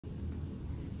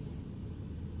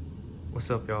What's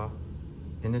up, y'all?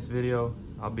 In this video,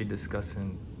 I'll be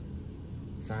discussing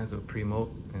signs of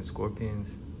pre-molt in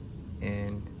scorpions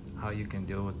and how you can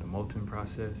deal with the molting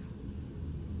process.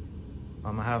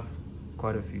 I have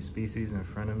quite a few species in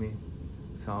front of me,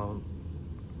 so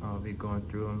I'll be going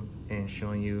through them and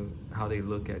showing you how they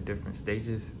look at different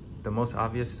stages. The most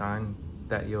obvious sign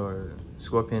that your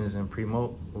scorpion is in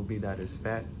pre-molt will be that it's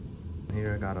fat.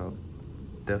 Here I got a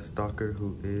death stalker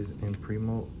who is in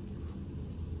pre-molt.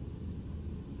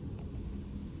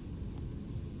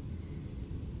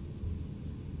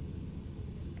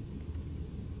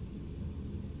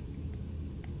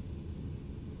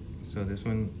 So this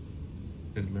one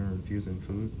has been refusing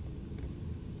food,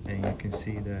 and you can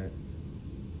see that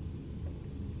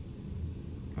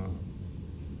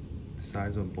the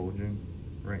sides are bulging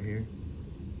right here.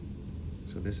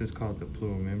 So this is called the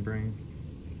pleural membrane,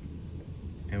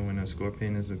 and when a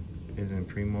scorpion is in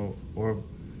pre-molt, or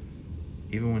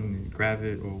even when you grab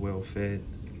it or well fed,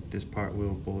 this part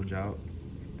will bulge out.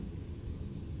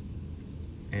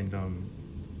 And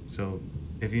so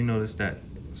if you notice that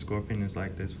scorpion is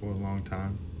like this for a long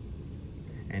time,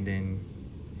 and then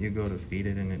you go to feed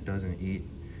it and it doesn't eat,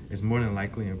 it's more than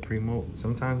likely in pre-molt.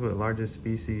 Sometimes with larger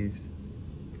species,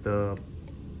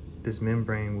 this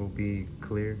membrane will be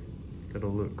clear. It'll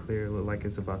look clear, look like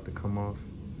it's about to come off.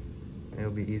 And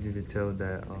it'll be easy to tell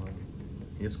that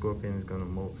your scorpion is gonna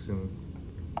molt soon.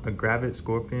 A gravid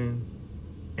scorpion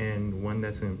and one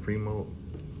that's in pre-molt,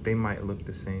 they might look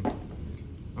the same.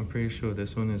 I'm pretty sure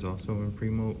this one is also in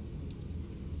pre-molt.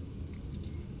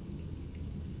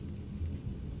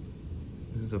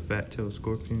 This is a fat-tailed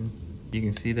scorpion. You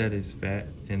can see that it's fat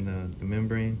in the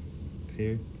membrane. It's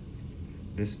here.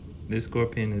 This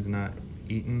scorpion is not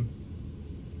eating.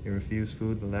 It refused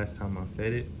food the last time I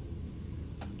fed it.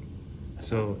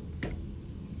 So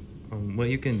what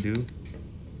you can do,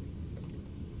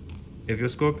 if your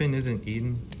scorpion isn't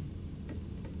eating,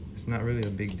 it's not really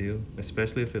a big deal,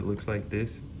 especially if it looks like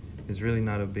this. It's really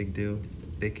not a big deal.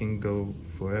 They can go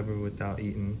forever without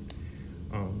eating.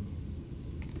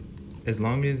 As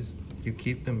long as you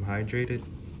keep them hydrated,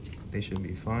 they should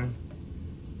be fine.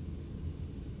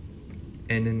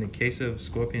 And in the case of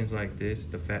scorpions like this,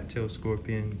 the fat-tailed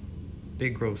scorpion, they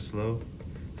grow slow.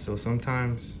 So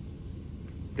sometimes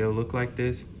they'll look like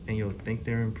this and you'll think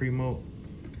they're in pre-molt,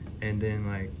 and then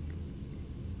like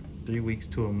 3 weeks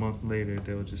to a month later,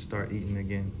 they'll just start eating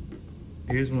again.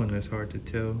 Here's one that's hard to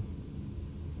tell.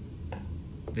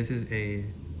 This is a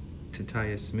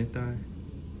Titania smithi.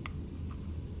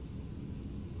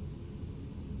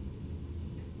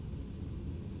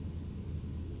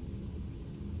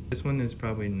 This one is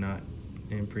probably not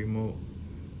in pre-molt.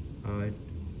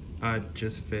 I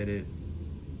just fed it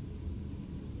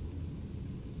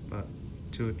about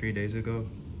 2 or 3 days ago.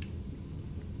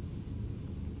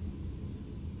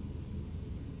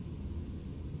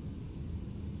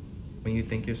 When you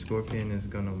think your scorpion is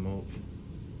gonna molt,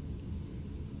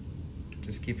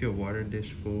 just keep your water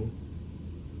dish full.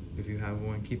 If you have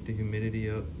one, keep the humidity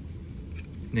up.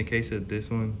 In the case of this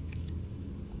one,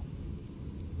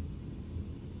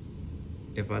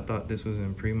 if I thought this was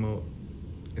in pre-molt,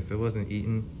 if it wasn't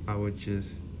eaten, I would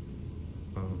just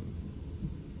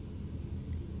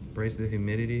raise the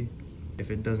humidity. If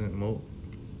it doesn't molt,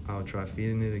 I'll try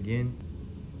feeding it again.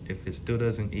 If it still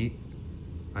doesn't eat,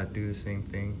 I'd do the same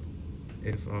thing.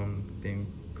 If the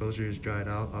enclosure is dried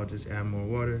out, I'll just add more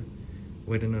water,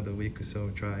 wait another week or so,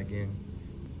 and try again.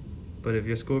 But if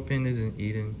your scorpion isn't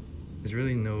eating, there's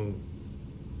really no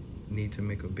need to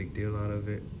make a big deal out of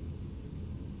it,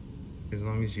 as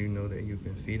long as you know that you've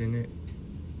been feeding it.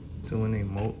 So when they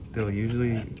molt, they'll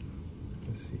usually,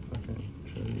 let's see if I can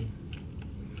show you.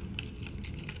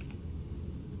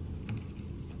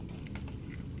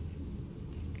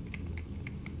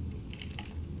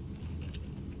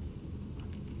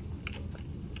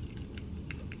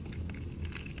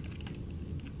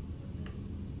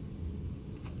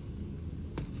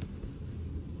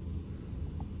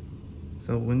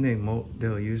 So when they molt,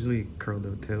 they'll usually curl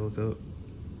their tails up,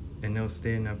 and they'll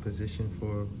stay in that position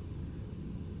for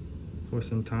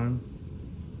some time.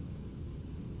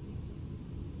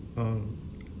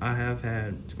 I have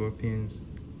had scorpions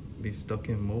be stuck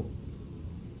in molt,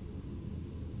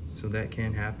 so that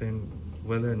can happen.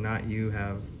 Whether or not you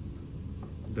have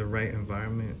the right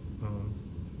environment,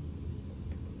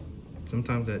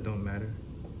 sometimes that don't matter.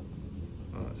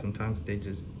 Sometimes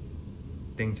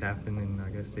things happen, and I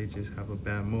guess they just have a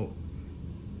bad molt,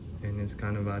 and it's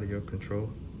kind of out of your control.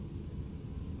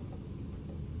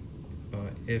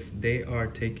 If they are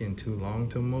taking too long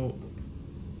to molt,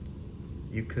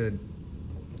 you could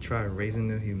try raising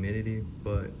the humidity,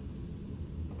 but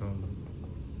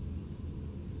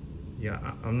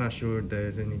yeah, I'm not sure if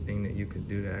there's anything that you could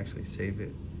do to actually save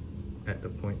it at the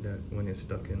point that when it's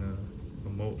stuck in a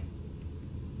molt.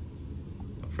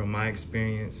 From my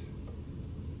experience,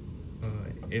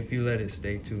 if you let it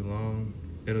stay too long,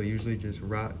 it'll usually just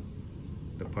rot.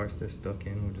 The parts that's stuck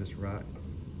in will just rot.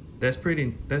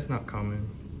 That's not common.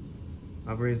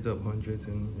 I've raised up hundreds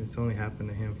and it's only happened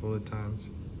a handful of times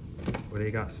where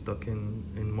they got stuck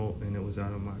in molt and it was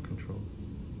out of my control.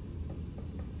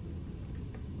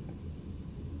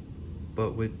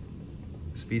 But with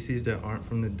species that aren't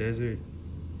from the desert,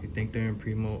 you think they're in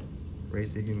pre-molt,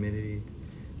 raise the humidity.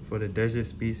 For the desert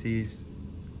species,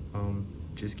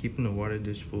 just keeping the water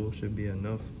dish full should be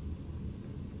enough.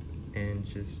 And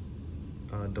just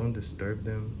don't disturb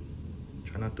them.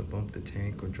 Try not to bump the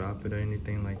tank or drop it or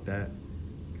anything like that,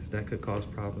 because that could cause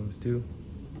problems too.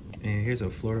 And here's a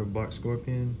Florida bark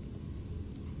scorpion.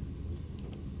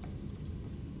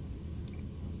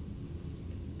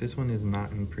 This one is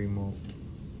not in pre-molt.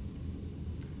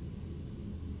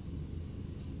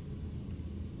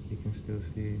 You can still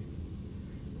see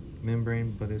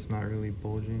membrane, but it's not really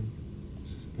bulging.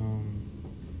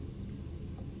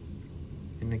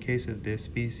 In the case of this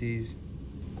species,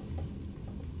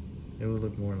 it would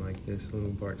look more like this little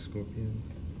bark scorpion.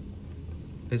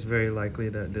 It's very likely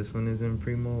that this one is in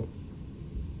pre-molt.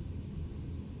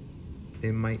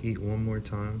 It might eat one more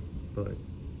time, but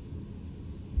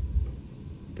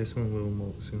this one will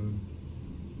molt soon.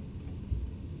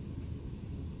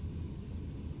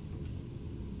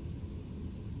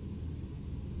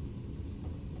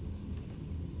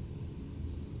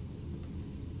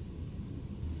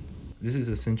 This is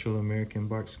a Central American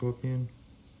bark scorpion.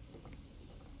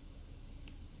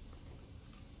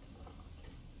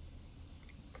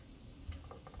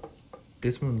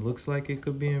 This one looks like it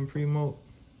could be in pre-molt,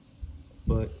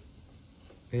 but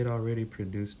it already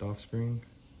produced offspring.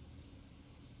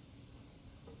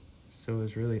 So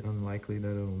it's really unlikely that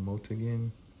it'll molt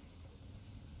again.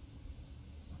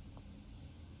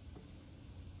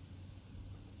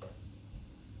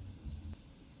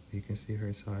 You can see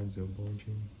her sides are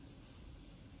bulging.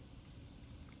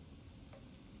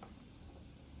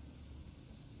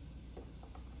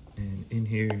 And in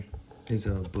here is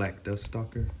a black dust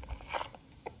stalker.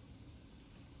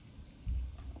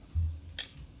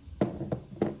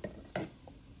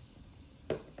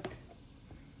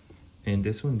 And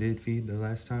this one did feed the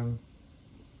last time.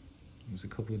 It was a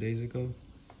couple of days ago.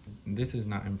 This is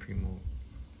not in pre-molt.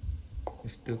 It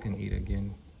still can eat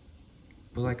again.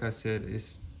 But like I said,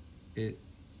 it's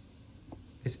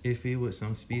iffy with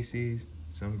some species.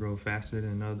 Some grow faster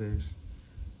than others.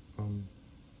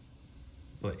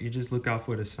 But you just look out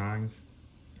for the signs.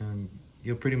 And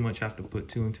you'll pretty much have to put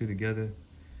two and two together.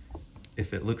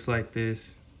 If it looks like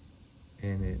this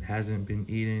and it hasn't been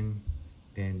eaten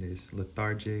and it's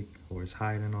lethargic or it's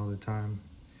hiding all the time,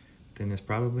 then it's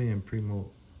probably in pre-molt.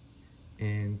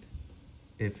 And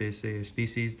if it's a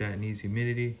species that needs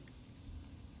humidity,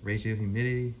 raise your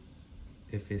humidity.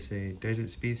 If it's a desert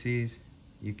species,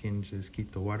 you can just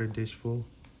keep the water dish full.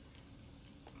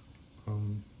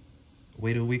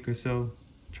 Wait a week or so,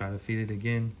 try to feed it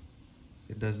again.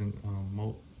 If it doesn't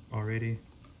molt already.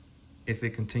 If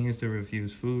it continues to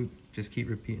refuse food, just keep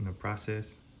repeating the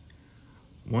process.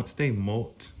 Once they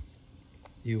molt,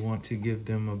 you want to give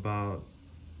them about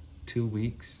 2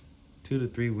 weeks, 2 to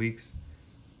 3 weeks.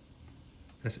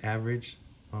 That's average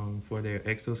for their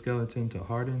exoskeleton to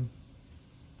harden.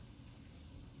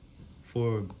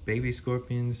 For baby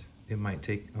scorpions, it might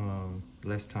take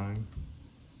less time.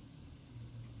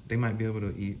 They might be able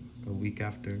to eat a week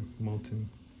after molting.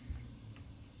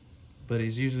 But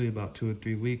it's usually about 2 or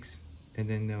 3 weeks, and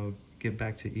then they'll get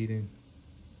back to eating.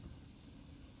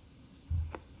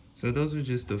 So those are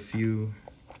just a few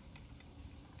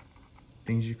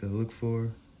things you could look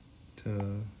for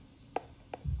to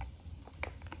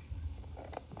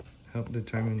help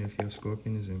determine if your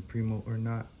scorpion is in pre-molt or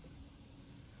not.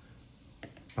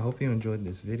 I hope you enjoyed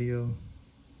this video,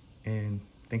 and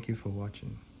thank you for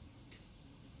watching.